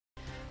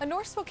A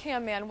North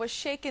Spokane man was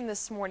shaken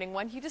this morning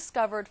when he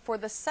discovered for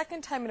the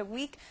second time in a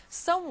week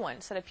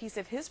someone set a piece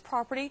of his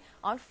property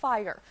on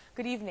fire.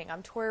 Good evening,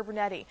 I'm Tori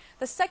Brunetti.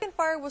 The second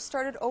fire was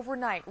started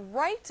overnight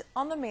right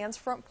on the man's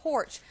front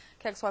porch.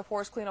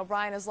 KXY4's Colleen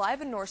O'Brien is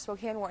live in North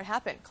Spokane where it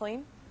happened.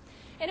 Colleen?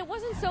 And it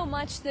wasn't so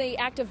much the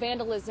act of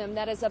vandalism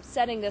that is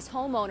upsetting this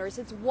homeowners,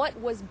 it's what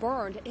was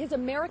burned. His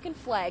American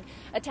flag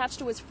attached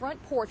to his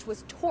front porch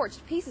was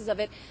torched, pieces of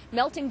it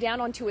melting down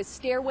onto his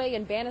stairway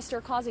and banister,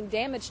 causing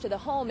damage to the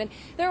home. And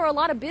there are a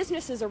lot of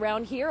businesses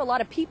around here, a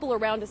lot of people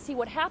around to see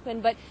what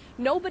happened, but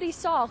nobody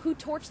saw who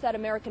torched that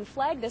American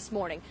flag this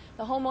morning.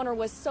 The homeowner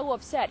was so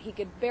upset he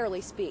could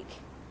barely speak.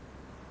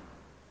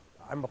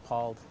 I'm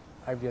appalled.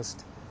 I'm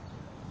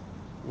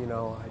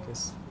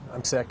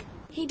sick.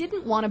 He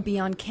didn't want to be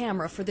on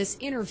camera for this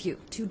interview,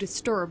 too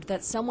disturbed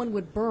that someone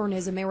would burn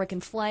his American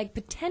flag,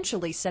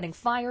 potentially setting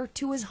fire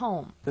to his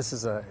home. This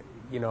is a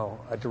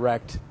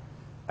direct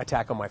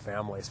attack on my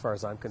family as far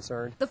as I'm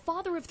concerned. The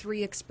father of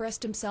three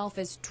expressed himself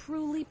as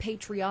truly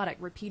patriotic,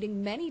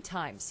 repeating many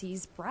times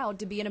he's proud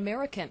to be an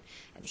American,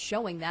 and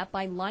showing that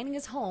by lining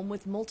his home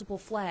with multiple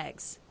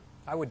flags.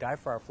 I would die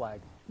for our flag.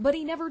 But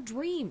he never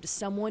dreamed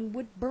someone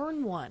would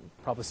burn one.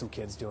 Probably some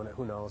kids doing it,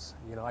 who knows?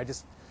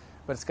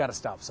 But it's got to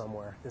stop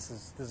somewhere. This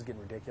is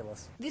getting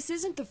ridiculous. This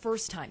isn't the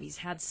first time he's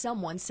had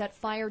someone set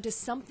fire to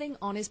something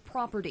on his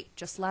property.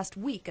 Just last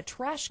week, a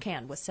trash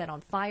can was set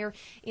on fire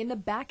in the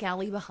back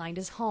alley behind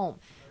his home.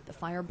 The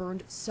fire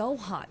burned so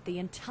hot the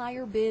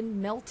entire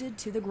bin melted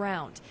to the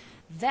ground.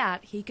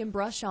 That he can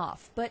brush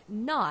off, but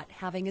not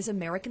having his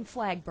American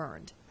flag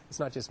burned. It's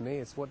not just me.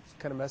 It's what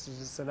kind of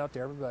messages sent out to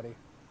everybody.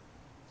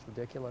 It's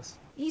ridiculous.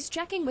 He's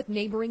checking with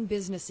neighboring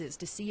businesses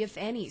to see if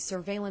any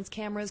surveillance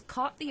cameras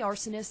caught the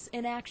arsonists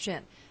in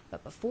action.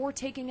 But before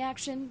taking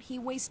action, he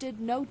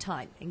wasted no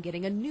time in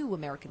getting a new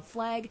American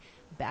flag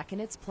back in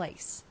its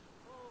place.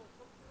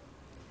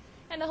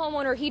 And the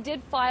homeowner, he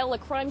did file a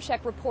crime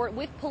check report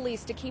with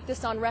police to keep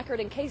this on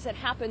record in case it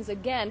happens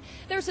again.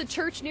 There's a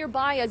church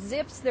nearby, a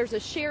Zips, there's a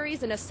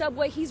Sherry's and a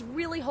Subway. He's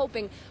really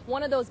hoping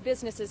one of those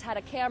businesses had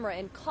a camera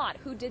and caught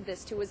who did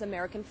this to his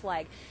American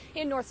flag.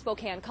 In North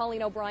Spokane,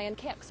 Colleen O'Brien,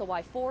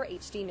 KXLY4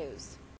 HD News.